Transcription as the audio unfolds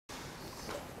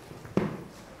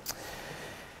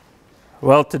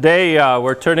Well, today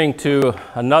we're turning to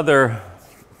another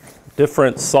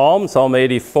different psalm, Psalm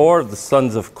 84 of the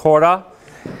sons of Korah.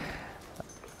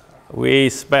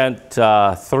 We spent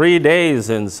 3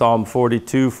 days in Psalm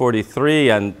 42,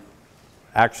 43, and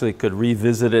actually could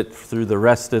revisit it through the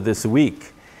rest of this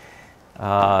week.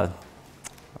 So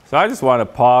I just want to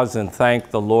pause and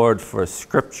thank the Lord for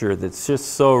Scripture that's just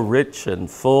so rich and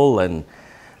full, and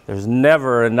there's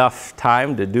never enough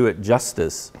time to do it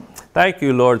justice. Thank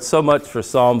you, Lord, so much for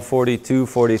Psalm 42,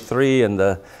 43, and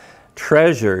the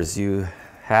treasures you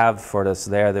have for us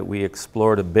there that we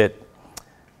explored a bit.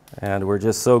 And we're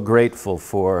just so grateful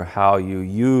for how you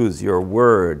use your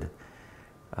word,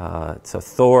 its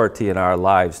authority in our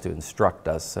lives to instruct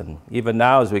us. And even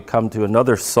now, as we come to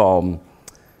another psalm,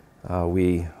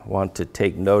 we want to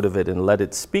take note of it and let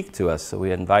it speak to us. So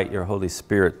we invite your Holy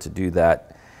Spirit to do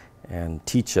that and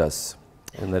teach us.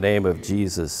 In the name of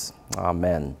Jesus,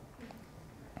 amen.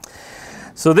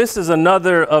 So this is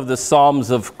another of the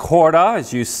Psalms of Korah,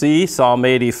 as you see, Psalm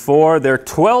 84. There are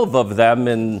 12 of them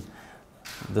in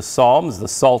the Psalms, the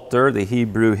Psalter, the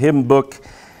Hebrew hymn book,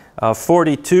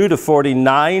 42 to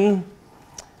 49,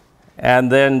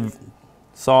 and then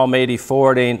Psalm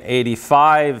 84 and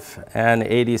 85, and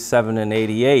 87 and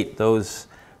 88. Those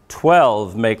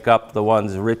 12 make up the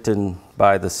ones written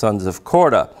by the sons of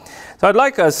Korah. So I'd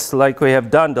like us, like we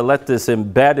have done, to let this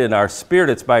embed in our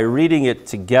spirits by reading it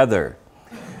together.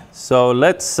 So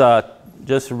let's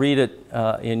just read it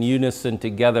in unison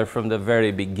together from the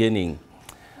very beginning.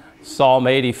 Psalm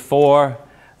 84,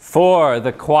 for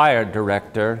the choir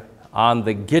director on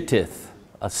the Gittith,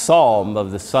 a psalm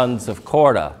of the sons of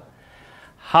Korah.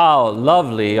 How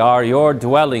lovely are your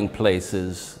dwelling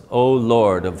places, O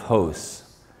Lord of hosts!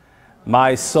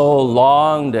 My soul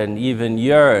longed and even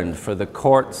yearned for the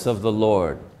courts of the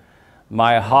Lord.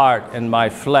 My heart and my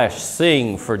flesh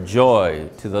sing for joy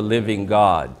to the living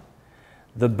God.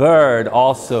 The bird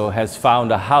also has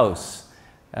found a house,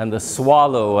 and the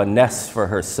swallow a nest for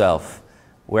herself,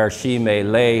 where she may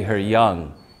lay her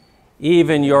young.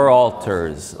 Even your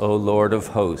altars, O Lord of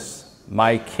hosts,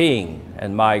 my King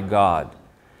and my God.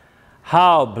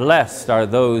 How blessed are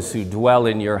those who dwell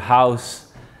in your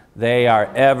house. They are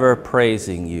ever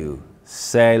praising you.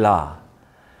 Selah.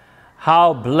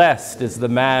 How blessed is the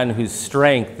man whose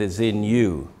strength is in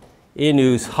you, in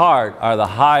whose heart are the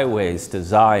highways to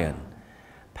Zion.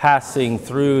 Passing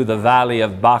through the valley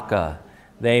of Baca,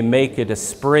 they make it a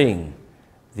spring.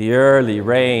 The early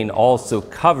rain also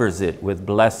covers it with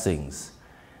blessings.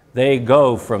 They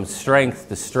go from strength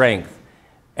to strength.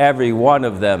 Every one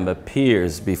of them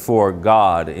appears before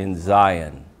God in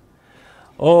Zion.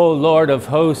 O Lord of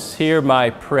hosts, hear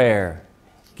my prayer.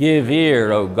 Give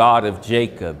ear, O God of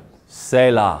Jacob.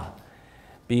 Selah.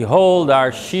 Behold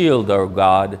our shield, O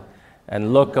God,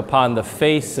 and look upon the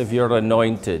face of your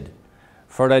anointed.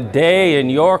 For a day in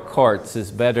your courts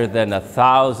is better than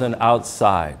 1,000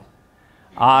 outside.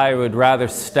 I would rather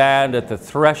stand at the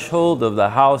threshold of the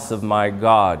house of my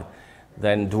God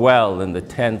than dwell in the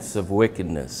tents of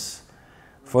wickedness.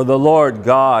 For the Lord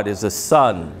God is a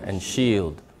sun and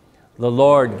shield. The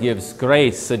Lord gives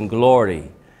grace and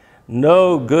glory.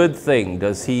 No good thing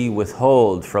does he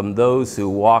withhold from those who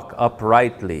walk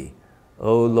uprightly.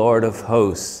 O Lord of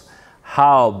hosts,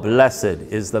 how blessed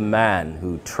is the man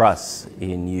who trusts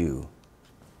in you.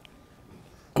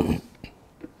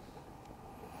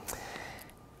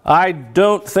 I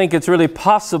don't think it's really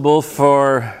possible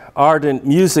for ardent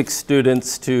music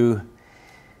students to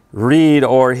read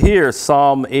or hear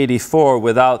Psalm 84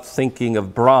 without thinking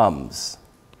of Brahms.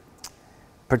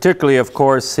 Particularly, of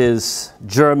course, his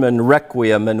German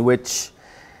Requiem, in which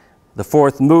the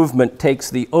fourth movement takes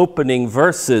the opening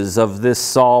verses of this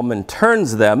psalm and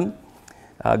turns them,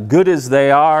 good as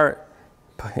they are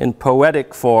in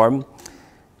poetic form,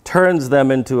 turns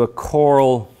them into a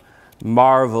choral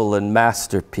marvel and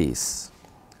masterpiece.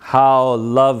 How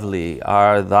lovely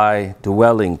are thy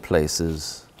dwelling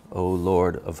places, O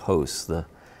Lord of hosts, the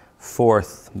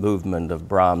fourth movement of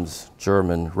Brahms'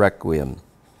 German Requiem.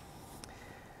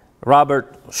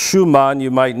 Robert Schumann,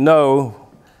 you might know,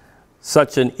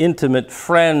 such an intimate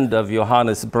friend of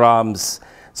Johannes Brahms,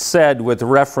 said with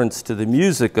reference to the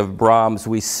music of Brahms,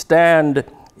 we stand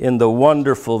in the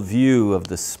wonderful view of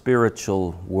the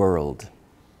spiritual world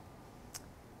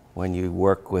when you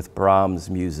work with Brahms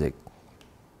music.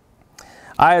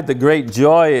 I had the great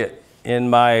joy in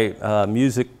my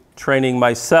music training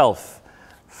myself,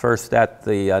 first at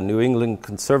the New England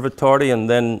Conservatory and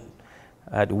then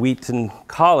at Wheaton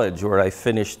College, where I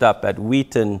finished up. At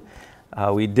Wheaton,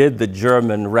 we did the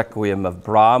German Requiem of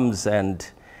Brahms, and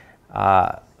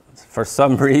for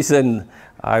some reason,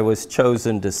 I was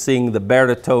chosen to sing the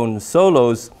baritone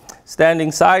solos,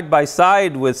 standing side by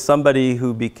side with somebody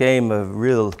who became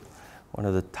one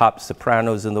of the top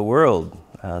sopranos in the world,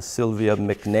 Sylvia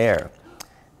McNair.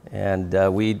 And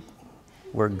we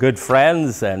were good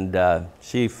friends, and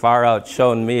she far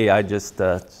outshone me. I just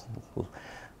kind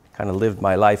of lived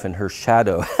my life in her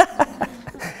shadow.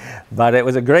 But it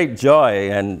was a great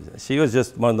joy, and she was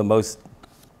just one of the most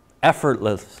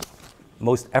effortless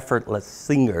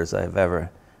singers I've ever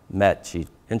met. She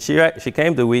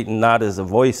came to Wheaton not as a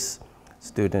voice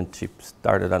student. She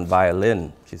started on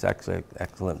violin. She's actually an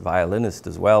excellent violinist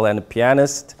as well, and a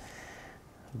pianist,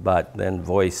 but then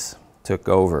voice took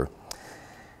over.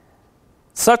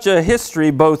 Such a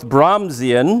history, both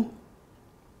Brahmsian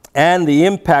and the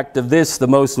impact of this, the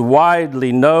most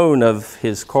widely known of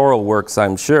his choral works,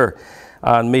 I'm sure,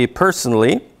 on me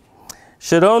personally,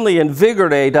 should only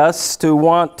invigorate us to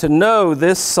want to know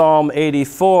this Psalm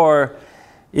 84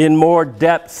 in more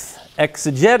depth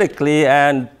exegetically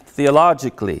and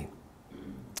theologically.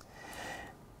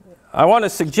 I want to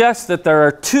suggest that there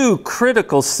are two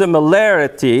critical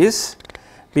similarities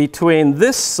between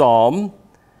this psalm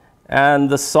and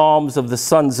the Psalms of the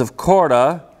sons of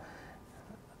Korah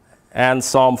and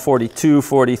Psalm 42,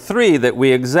 43 that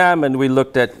we examined, we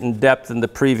looked at in depth in the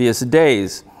previous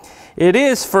days. It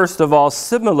is, first of all,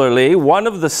 similarly, one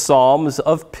of the psalms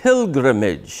of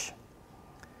pilgrimage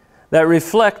that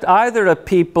reflect either a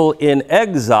people in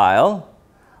exile,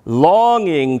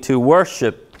 longing to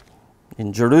worship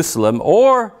in Jerusalem,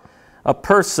 or a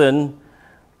person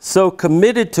so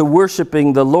committed to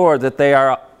worshiping the Lord that they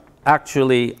are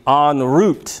actually en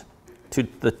route to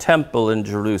the temple in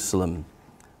Jerusalem.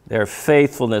 Their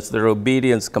faithfulness, their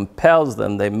obedience compels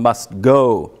them. They must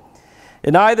go.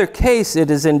 In either case,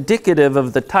 it is indicative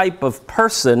of the type of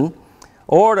person,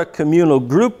 or a communal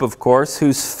group, of course,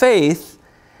 whose faith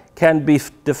can be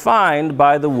defined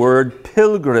by the word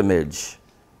pilgrimage.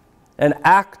 An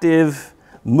active,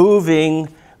 moving,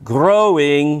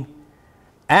 growing,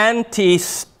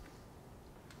 anti-stoic,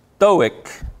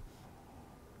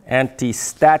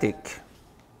 anti-static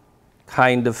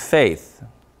kind of faith.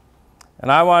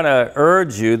 And I want to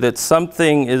urge you that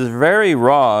something is very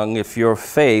wrong if your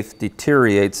faith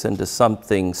deteriorates into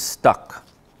something stuck,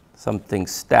 something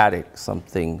static,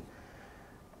 something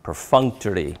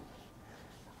perfunctory,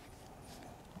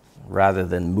 rather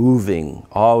than moving,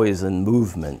 always in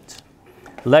movement.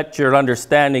 Let your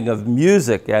understanding of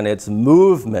music and its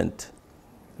movement,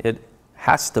 it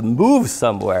has to move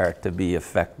somewhere to be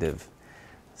effective.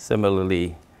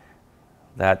 Similarly,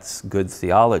 that's good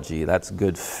theology, that's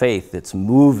good faith. It's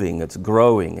moving, it's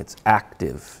growing, it's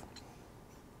active.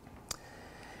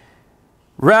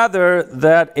 Rather,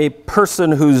 that a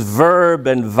person whose verb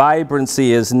and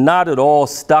vibrancy is not at all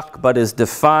stuck, but is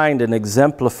defined and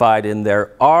exemplified in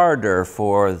their ardor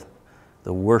for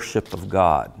the worship of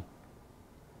God.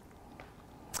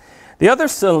 The other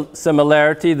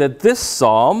similarity that this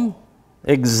psalm,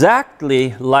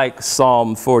 exactly like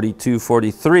Psalm 42,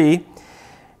 43,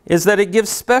 is that it gives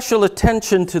special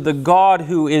attention to the God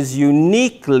who is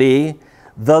uniquely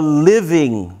the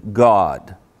living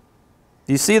God.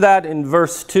 Do you see that in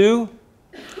verse 2?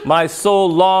 My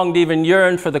soul longed, even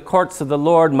yearned for the courts of the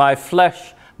Lord. My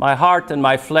flesh, my heart and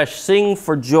my flesh sing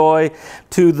for joy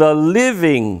to the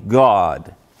living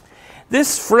God.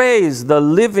 This phrase, the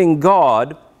living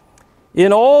God,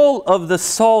 in all of the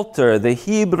Psalter, the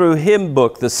Hebrew hymn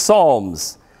book, the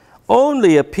Psalms,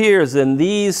 only appears in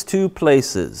these two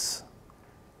places,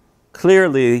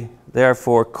 clearly,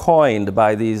 therefore, coined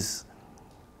by these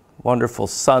wonderful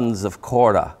sons of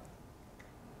Korah.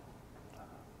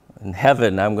 In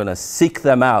heaven, I'm going to seek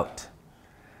them out,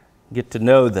 get to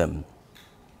know them.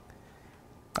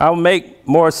 I'll make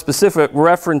more specific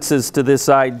references to this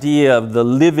idea of the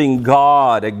living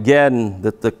God, again,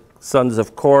 that the sons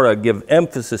of Korah give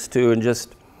emphasis to in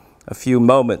just a few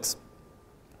moments.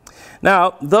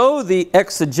 Now, though the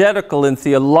exegetical and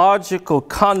theological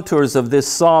contours of this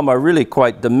psalm are really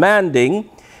quite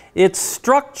demanding, its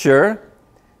structure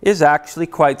is actually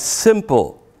quite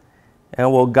simple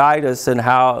and will guide us in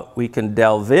how we can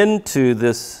delve into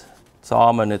this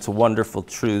psalm and its wonderful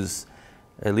truths,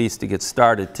 at least to get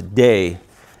started today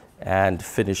and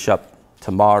finish up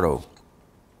tomorrow.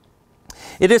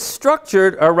 It is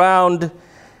structured around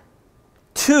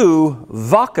two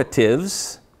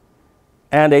vocatives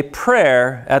and a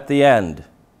prayer at the end.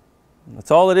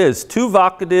 That's all it is, two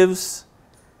vocatives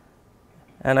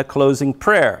and a closing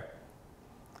prayer.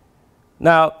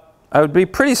 Now, I would be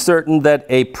pretty certain that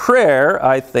a prayer,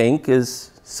 I think,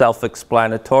 is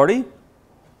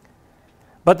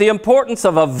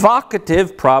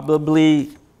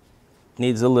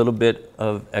needs a little bit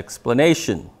of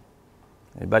explanation.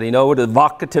 Anybody know what a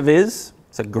vocative is?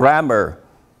 It's a grammar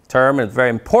term, and it's very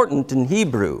important in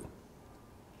Hebrew.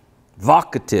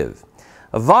 Vocative.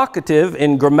 A vocative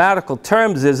in grammatical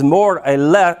terms is more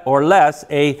or less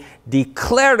a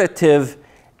declarative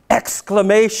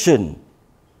exclamation.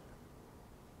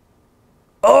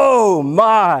 Oh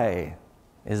my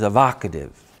is a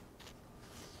vocative.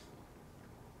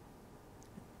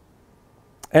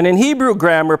 And in Hebrew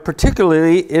grammar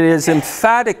particularly, it is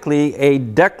emphatically a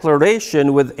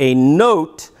declaration with a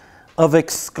note of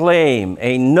exclaim,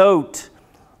 a note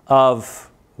of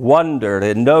wonder,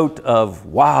 a note of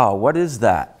wow, what is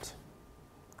that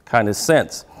kind of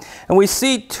sense. And we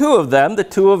see the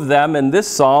two of them in this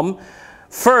psalm.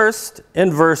 First,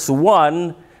 in verse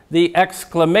 1, the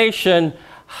exclamation,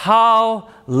 how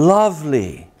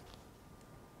lovely,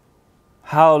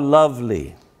 how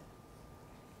lovely.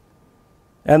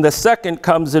 And the second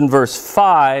comes in verse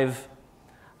 5,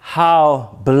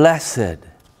 how blessed.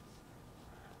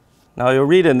 Now you'll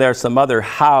read in there some other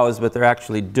hows, but they're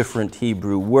actually different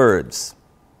Hebrew words.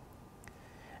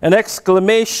 An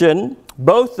exclamation,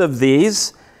 both of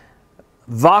these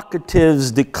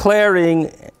vocatives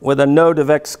declaring with a note of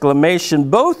exclamation,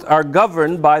 both are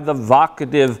governed by the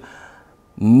vocative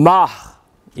mah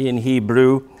in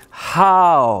Hebrew,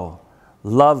 how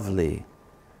lovely,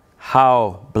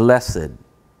 how blessed.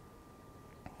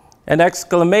 An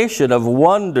exclamation of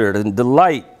wonder and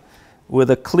delight with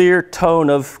a clear tone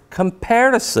of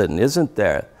comparison, isn't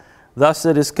there? Thus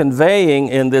it is conveying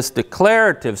in this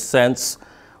declarative sense,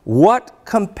 what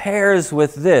compares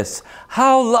with this?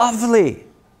 How lovely,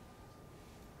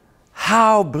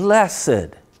 how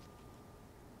blessed,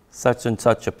 such and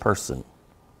such a person.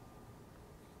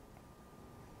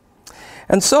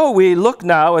 And so we look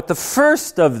now at the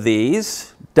first of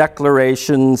these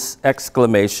declarations,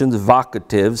 exclamations,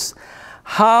 vocatives.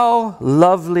 How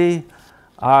lovely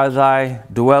are thy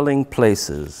dwelling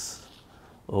places,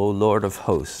 O Lord of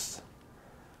hosts.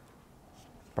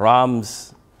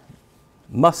 Brahms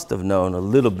must have known a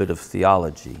little bit of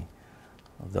theology,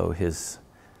 although his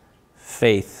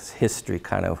faith history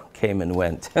kind of came and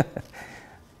went.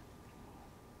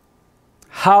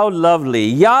 How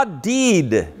lovely.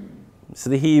 Yadid. It's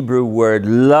the Hebrew word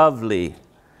lovely.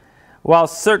 Well,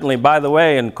 certainly, by the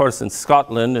way, and of course in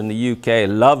Scotland and the UK,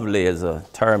 lovely is a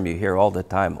term you hear all the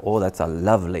time. Oh, that's a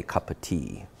lovely cup of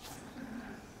tea.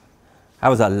 That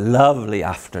was a lovely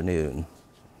afternoon.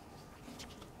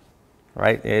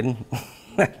 Right, Aiden?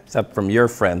 Except from your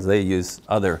friends, they use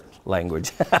other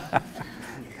language.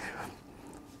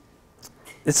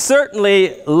 It's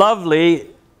certainly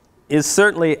lovely, is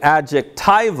certainly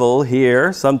adjectival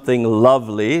here, something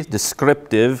lovely,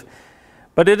 descriptive.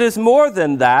 But it is more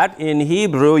than that in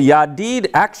Hebrew, yadid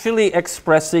actually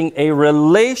expressing a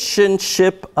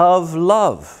relationship of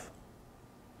love.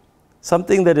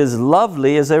 Something that is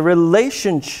lovely is a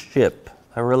relationship,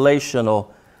 a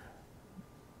relational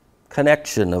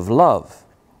connection of love.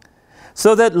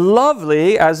 So that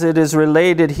lovely, as it is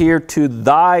related here to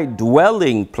thy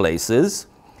dwelling places,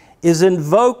 is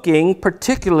invoking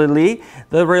particularly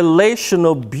the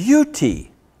relational beauty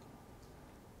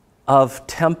of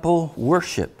temple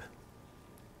worship.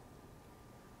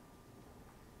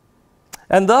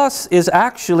 And thus is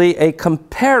actually a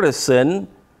comparison,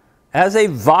 as a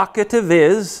vocative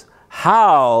is,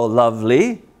 how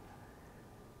lovely,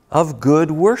 of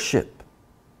good worship.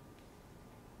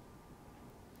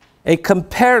 A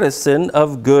comparison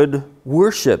of good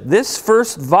worship. This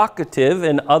first vocative,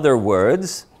 in other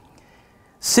words,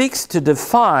 seeks to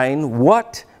define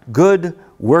what good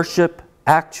worship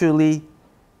actually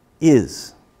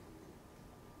is.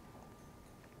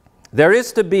 There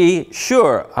is to be,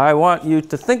 sure, I want you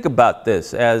to think about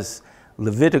this as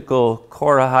Levitical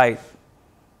Korahite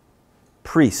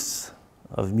priests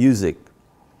of music.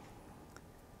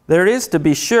 There is, to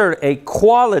be sure, a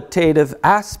qualitative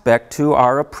aspect to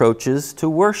our approaches to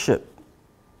worship.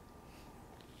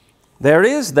 There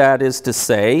is, that is to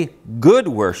say, good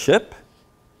worship.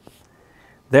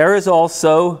 There is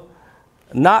also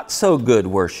not so good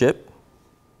worship,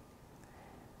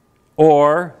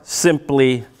 or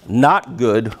simply not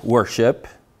good worship,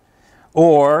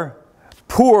 or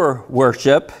poor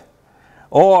worship,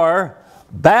 or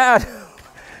bad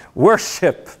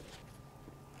worship.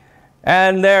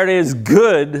 And there is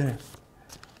good,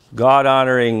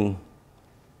 God-honoring,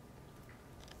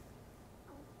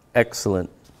 excellent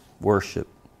worship.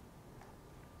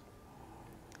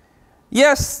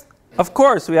 Yes, of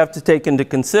course, we have to take into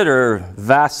consider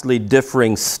vastly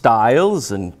differing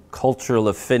styles and cultural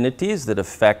affinities that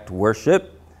affect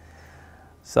worship.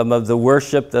 Some of the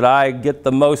worship that I get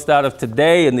the most out of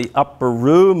today in the upper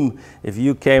room, if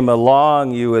you came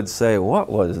along, you would say, "What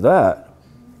was that?"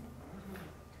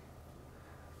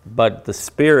 But the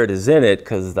spirit is in it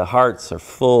because the hearts are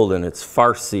full, and it's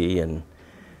Farsi and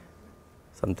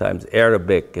sometimes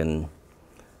Arabic, and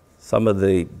some of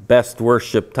the best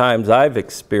worship times I've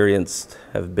experienced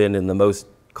have been in the most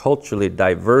culturally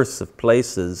diverse of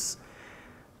places.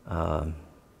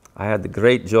 I had the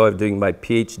great joy of doing my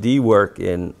PhD work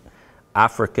in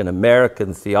African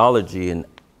American theology, and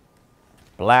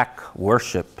black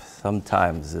worship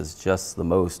sometimes is just the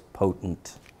most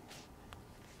potent.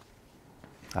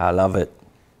 I love it.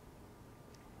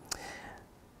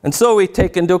 And so we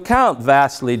take into account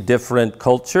vastly different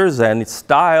cultures and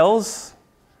styles,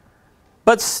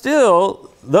 but still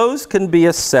those can be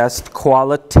assessed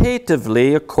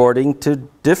qualitatively according to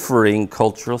differing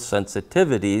cultural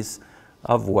sensitivities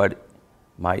of what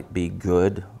might be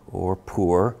good or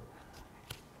poor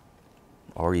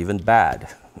or even bad.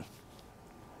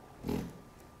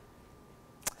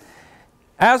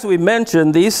 As we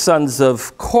mentioned, these sons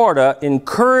of Korah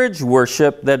encourage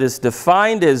worship that is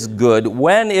defined as good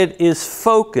when it is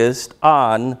focused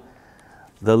on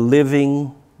the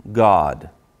living God.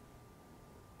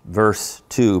 Verse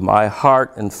 2, "My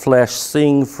heart and flesh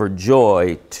sing for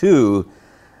joy to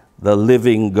the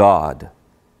living God."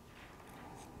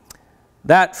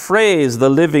 That phrase,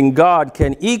 the living God,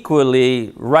 can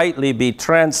equally rightly be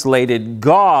translated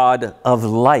God of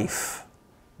life.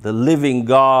 The living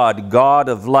God, God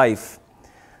of life.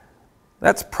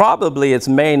 That's probably its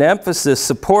main emphasis,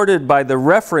 supported by the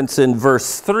reference in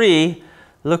verse 3.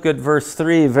 Look at verse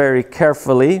 3 very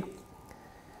carefully.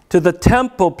 "To the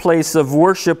temple place of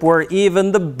worship where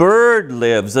even the bird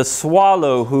lives," a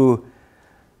swallow who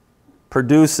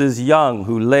produces young,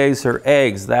 who lays her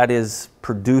eggs, that is,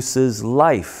 produces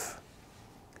life.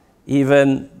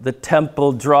 Even the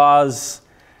temple draws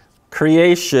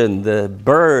creation. The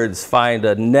birds find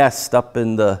a nest up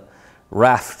in the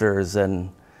rafters,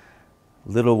 and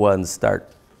little ones start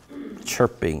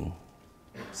chirping.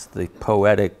 It's the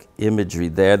poetic imagery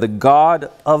there. The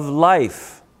God of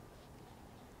life.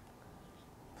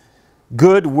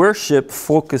 Good worship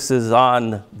focuses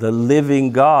on the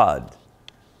living God,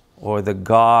 or the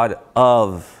God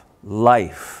of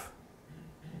life.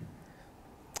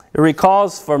 It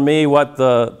recalls for me what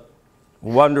the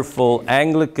wonderful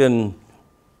Anglican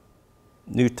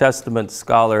New Testament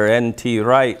scholar N.T.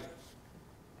 Wright,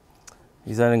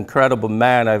 he's an incredible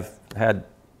man. I've had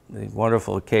a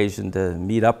wonderful occasion to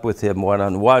meet up with him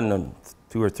one-on-one on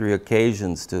 2 or 3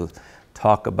 occasions to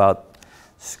talk about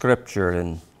Scripture.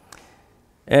 And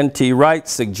N.T. Wright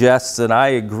suggests, and I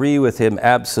agree with him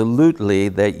absolutely,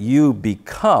 that you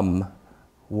become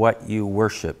what you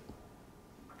worship.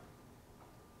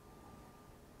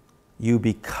 You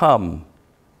become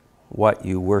what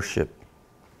you worship.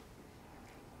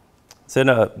 It's in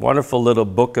a wonderful little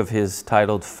book of his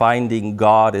titled Finding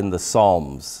God in the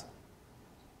Psalms,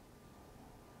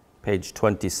 page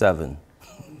 27,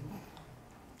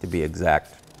 to be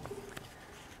exact.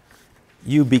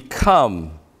 You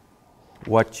become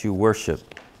what you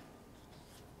worship.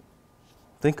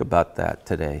 Think about that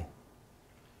today.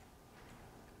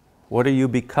 What are you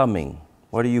becoming?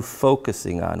 What are you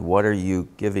focusing on? What are you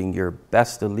giving your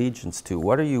best allegiance to?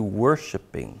 What are you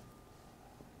worshiping?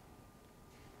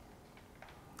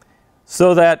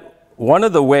 So that one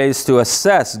of the ways to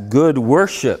assess good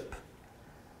worship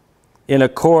in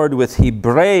accord with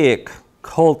Hebraic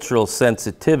cultural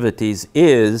sensitivities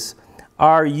is,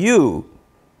 are you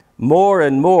more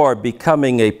and more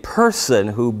becoming a person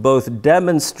who both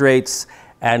demonstrates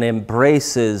and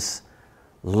embraces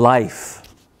life,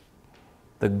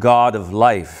 the God of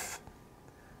life,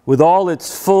 with all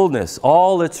its fullness,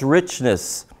 all its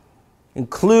richness,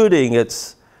 including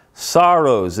its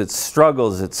sorrows, its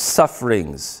struggles, its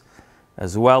sufferings,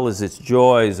 as well as its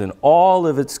joys and all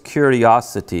of its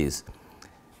curiosities,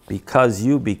 because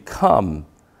you become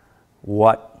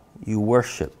what you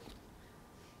worship.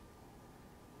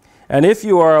 And if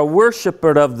you are a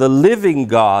worshiper of the living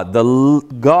God, the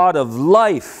God of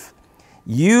life,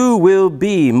 you will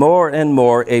be more and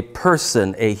more a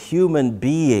person, a human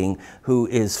being who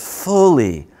is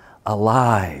fully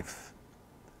alive.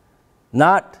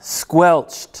 Not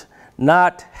squelched,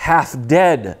 not half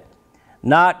dead,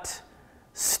 not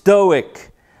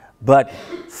stoic, but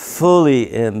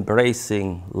fully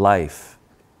embracing life.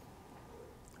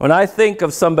 When I think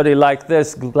of somebody like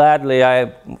this, gladly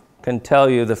I can tell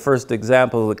you the first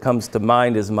example that comes to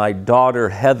mind is my daughter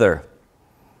Heather.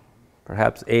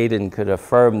 Perhaps Aiden could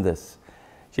affirm this.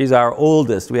 She's our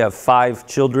oldest. We have 5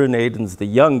 children. Aiden's the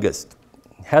youngest.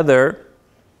 Heather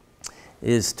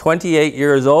is 28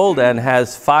 years old and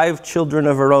has 5 children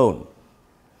of her own.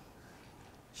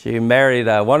 She married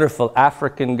a wonderful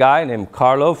African guy named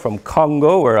Carlo from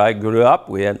Congo, where I grew up.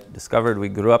 We had discovered we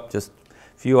grew up just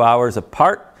a few hours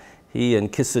apart. He in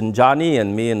Kisangani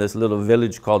and me in this little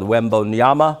village called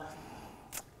Wembonyama.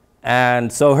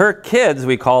 And so her kids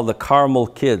we call the Carmel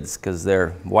kids because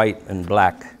they're white and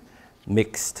black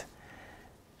mixed.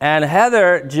 And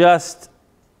Heather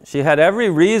she had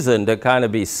every reason to kind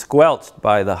of be squelched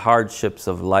by the hardships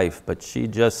of life, but she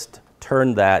just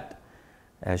turned that,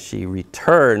 as she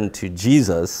returned to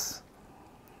Jesus,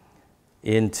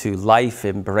 into life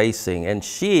embracing. And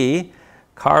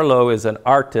Carlo is an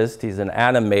artist. He's an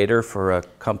animator for a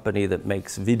company that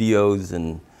makes videos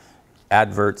and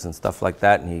adverts and stuff like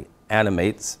that, and he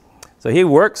animates. So he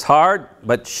works hard,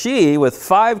 but she, with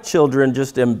 5 children,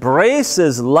 just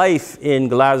embraces life in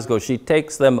Glasgow. She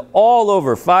takes them all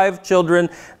over, 5 children,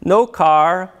 no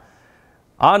car,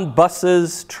 on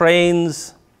buses,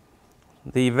 trains,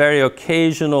 the very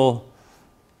occasional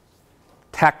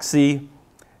taxi.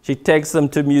 She takes them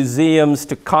to museums,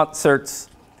 to concerts,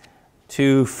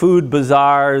 to food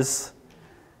bazaars.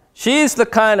 She's the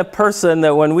kind of person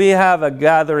that when we have a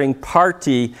gathering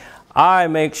party, I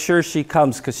make sure she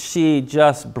comes because she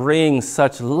just brings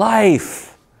such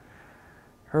life.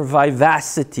 Her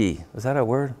vivacity. Is that a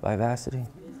word? Vivacity?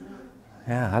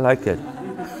 Yeah, I like it.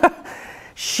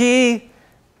 She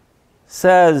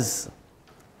says,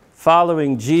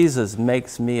 following Jesus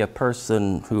makes me a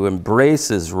person who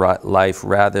embraces life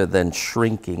rather than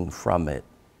shrinking from it.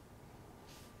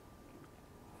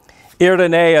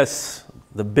 Irenaeus,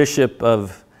 the bishop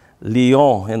of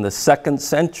Lyon in the 2nd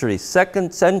century.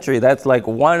 2nd century, that's like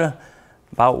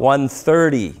about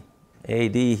 130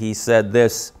 AD, he said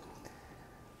this: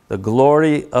 "The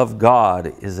glory of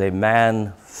God is a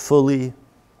man fully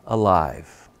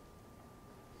alive."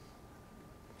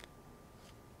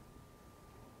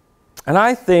 And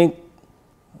I think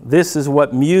this is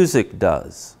what music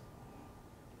does.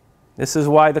 This is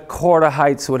why the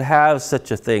Korahites would have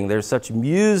such a thing. They're such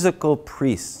musical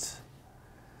priests.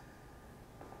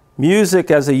 Music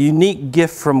as a unique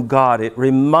gift from God. It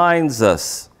reminds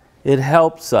us, it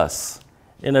helps us.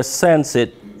 In a sense,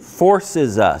 it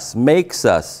forces us, makes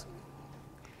us,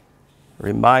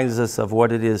 reminds us of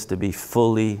what it is to be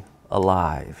fully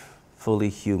alive, fully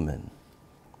human.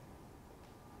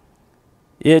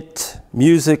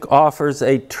 Music offers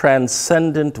a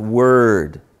transcendent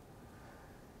word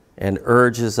and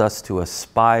urges us to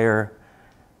aspire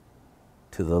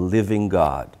to the living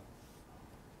God,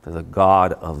 to the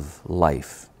God of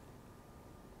life.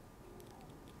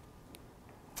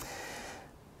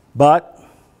 But,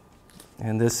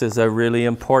 and this is a really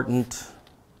important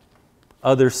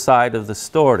other side of the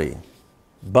story,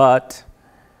 but,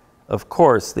 of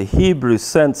course, the Hebrew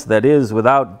sense that is,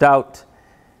 without doubt,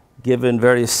 given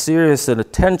very serious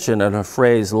attention in a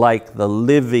phrase like the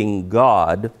living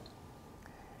God,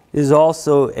 is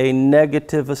also a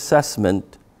negative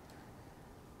assessment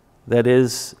that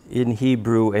is, in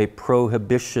Hebrew, a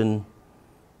prohibition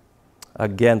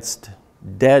against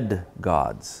dead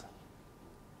gods.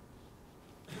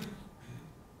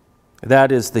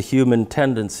 That is the human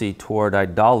tendency toward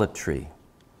idolatry,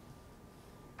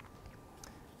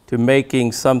 to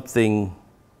making something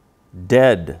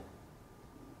dead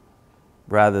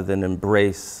rather than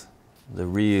embrace the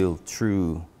real,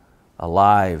 true,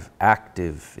 alive,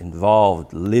 active,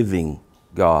 involved, living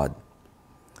God.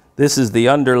 This is the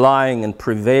underlying and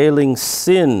prevailing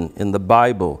sin in the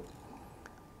Bible.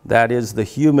 That is the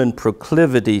human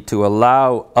proclivity to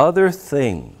allow other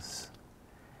things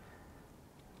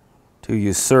to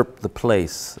usurp the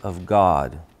place of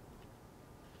God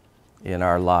in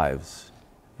our lives,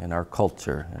 in our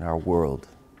culture, in our world.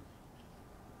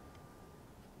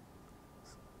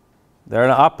 There are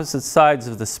opposite sides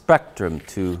of the spectrum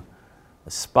to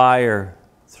aspire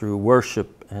through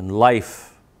worship and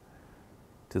life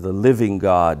to the living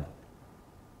God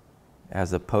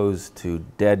as opposed to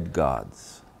dead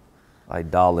gods,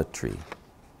 idolatry.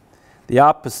 The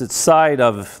opposite side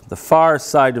of the far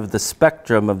side of the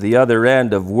spectrum of the other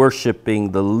end of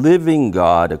worshiping the living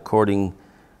God according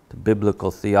to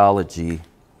biblical theology,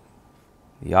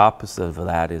 the opposite of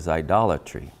that is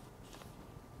idolatry.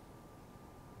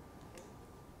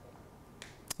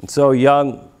 And so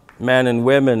young men and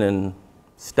women and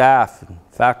staff and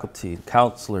faculty,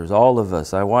 counselors, all of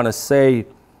us, I want to say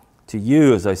to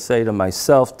you, as I say to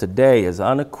myself today, as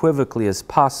unequivocally as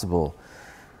possible,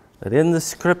 that in the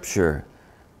Scripture,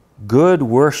 good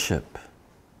worship,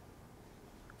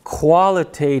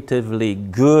 qualitatively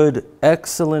good,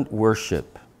 excellent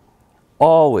worship,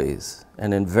 always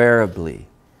and invariably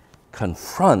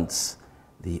confronts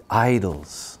the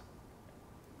idols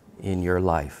in your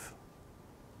life.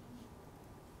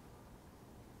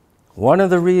 One of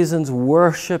the reasons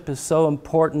worship is so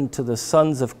important to the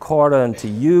sons of Korah and to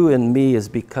you and me is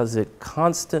because it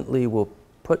constantly will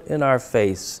put in our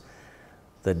face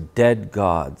the dead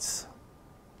gods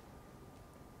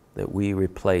that we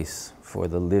replace for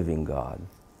the living God.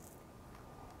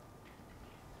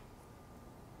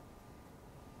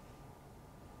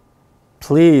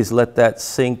 Please let that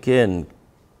sink in.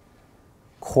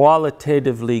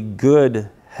 Qualitatively good,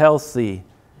 healthy,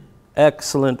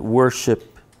 excellent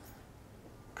worship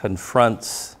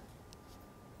confronts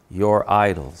your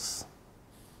idols.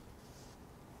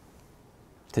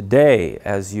 Today,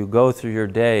 as you go through your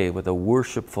day with a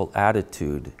worshipful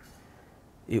attitude,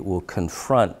 it will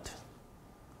confront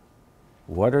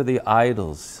what are the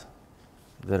idols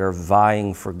that are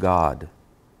vying for God.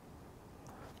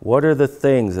 What are the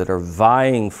things that are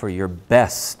vying for your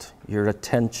best, your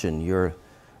attention, your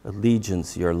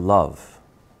allegiance, your love,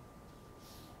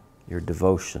 your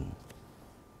devotion?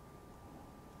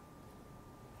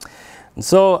 And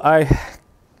so I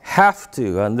have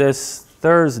to, on this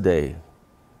Thursday,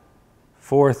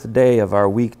 4th day of our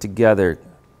week together,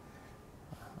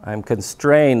 I'm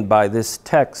constrained by this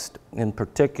text in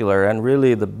particular, and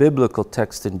really the biblical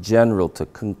text in general, to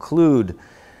conclude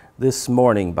this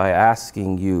morning by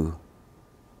asking you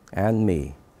and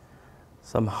me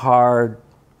some hard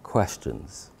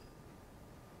questions.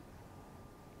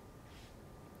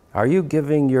 Are you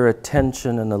giving your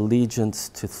attention and allegiance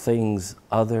to things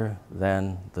other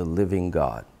than the living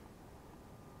God?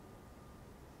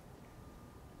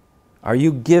 Are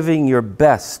you giving your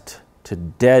best to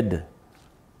dead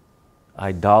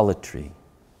idolatry,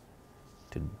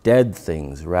 to dead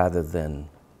things rather than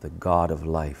the God of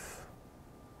life?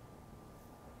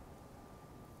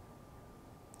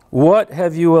 What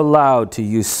have you allowed to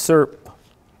usurp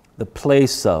the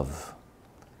place of,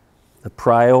 the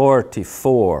priority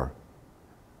for,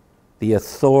 the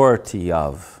authority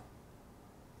of,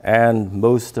 and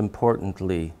most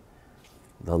importantly,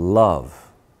 the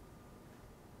love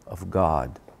of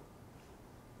God,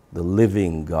 the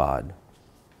living God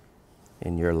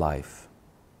in your life?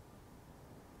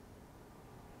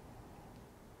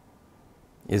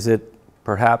 Is it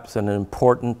perhaps an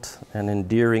important and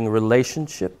endearing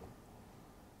relationship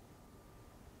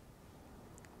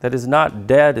that is not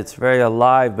dead, it's very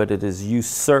alive, but it has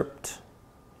usurped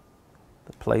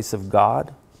the place of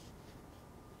God?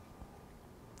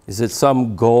 Is it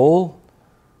some goal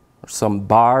or some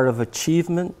bar of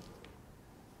achievement?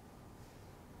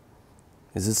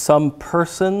 Is it some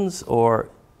person's or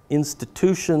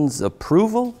institution's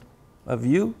approval of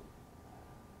you?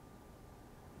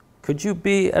 Could you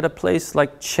be at a place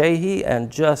like Csehy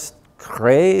and just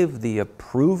crave the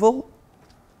approval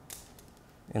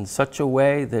in such a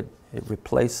way that it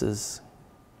replaces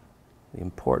the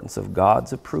importance of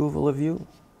God's approval of you?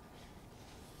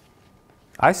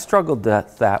 I struggled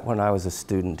with that when I was a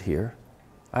student here.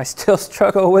 I still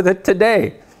struggle with it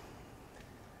today.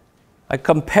 I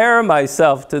compare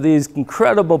myself to these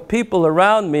incredible people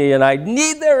around me and I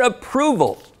need their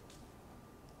approval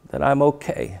that I'm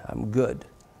okay, I'm good.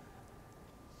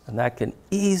 And that can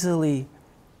easily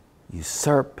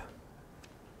usurp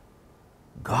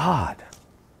God.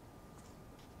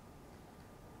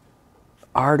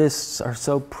 Artists are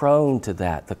so prone to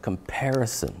that, the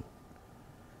comparison.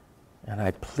 And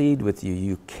I plead with you,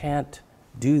 you can't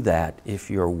do that if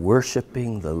you're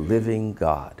worshiping the living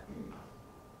God.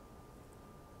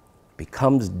 It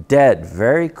becomes dead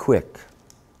very quick.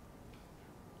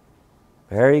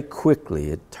 Very quickly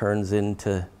it turns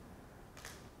into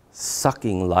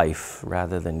sucking life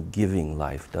rather than giving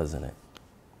life, doesn't it?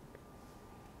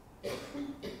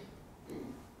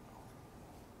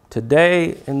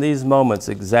 Today, in these moments,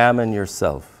 examine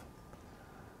yourself.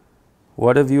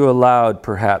 What have you allowed,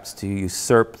 perhaps, to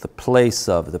usurp the place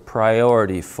of, the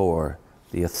priority for,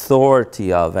 the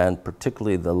authority of, and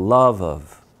particularly the love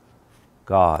of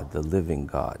God, the living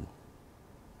God?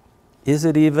 Is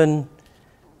it even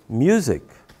music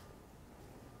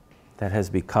that has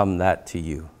become that to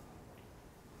you?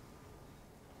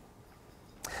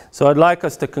 So I'd like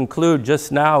us to conclude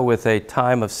just now with a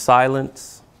time of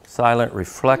silence, silent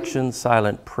reflection,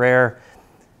 silent prayer,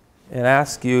 and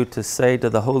ask you to say to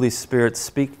the Holy Spirit,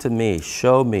 speak to me,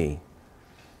 show me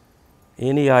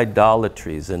any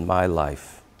idolatries in my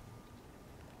life.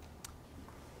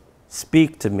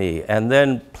 Speak to me, and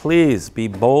then please be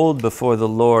bold before the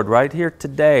Lord right here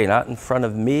today, not in front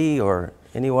of me or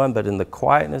anyone, but in the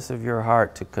quietness of your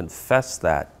heart to confess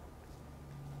that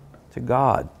to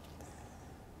God.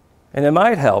 And it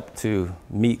might help to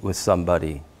meet with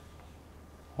somebody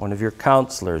one of your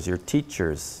counselors, your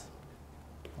teachers,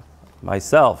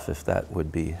 myself, if that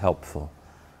would be helpful,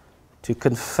 to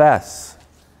confess.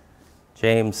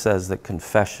 James says that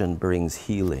confession brings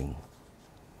healing.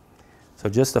 So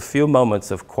just a few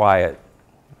moments of quiet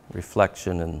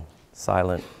reflection and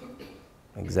silent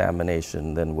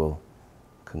examination, then we'll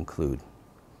conclude.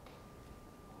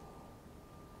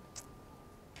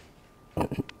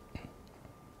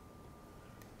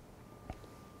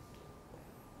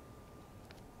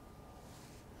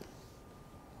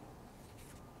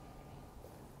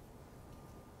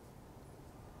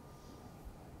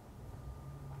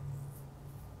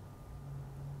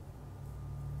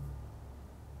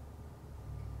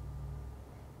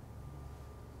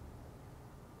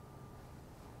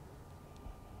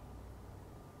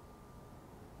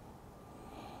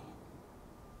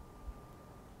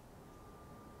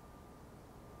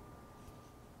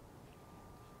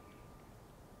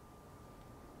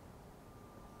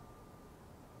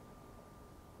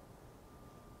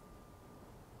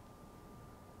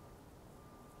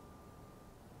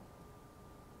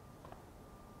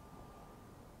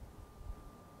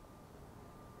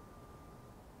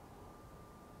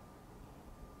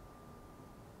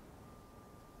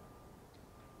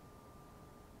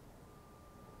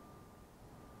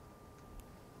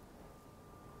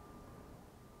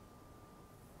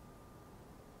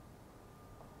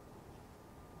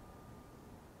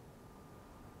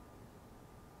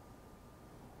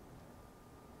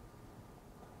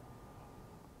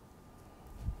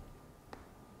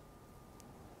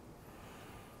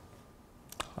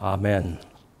 Amen.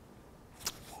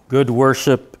 Good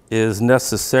worship is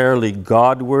necessarily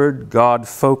Godward,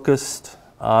 God-focused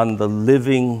on the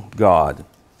living God.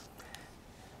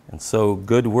 And so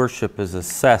good worship is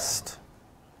assessed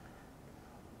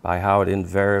by how it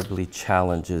invariably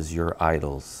challenges your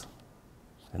idols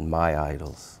and my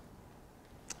idols.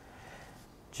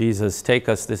 Jesus, take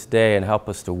us this day and help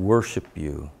us to worship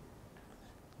you.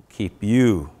 Keep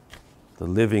you, the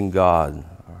living God,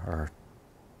 our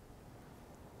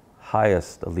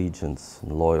highest allegiance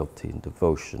and loyalty and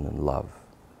devotion and love.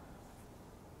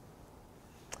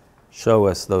 Show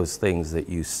us those things that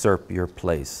usurp your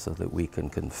place so that we can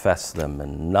confess them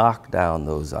and knock down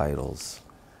those idols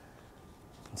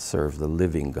and serve the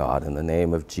living God in the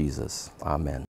name of Jesus. Amen.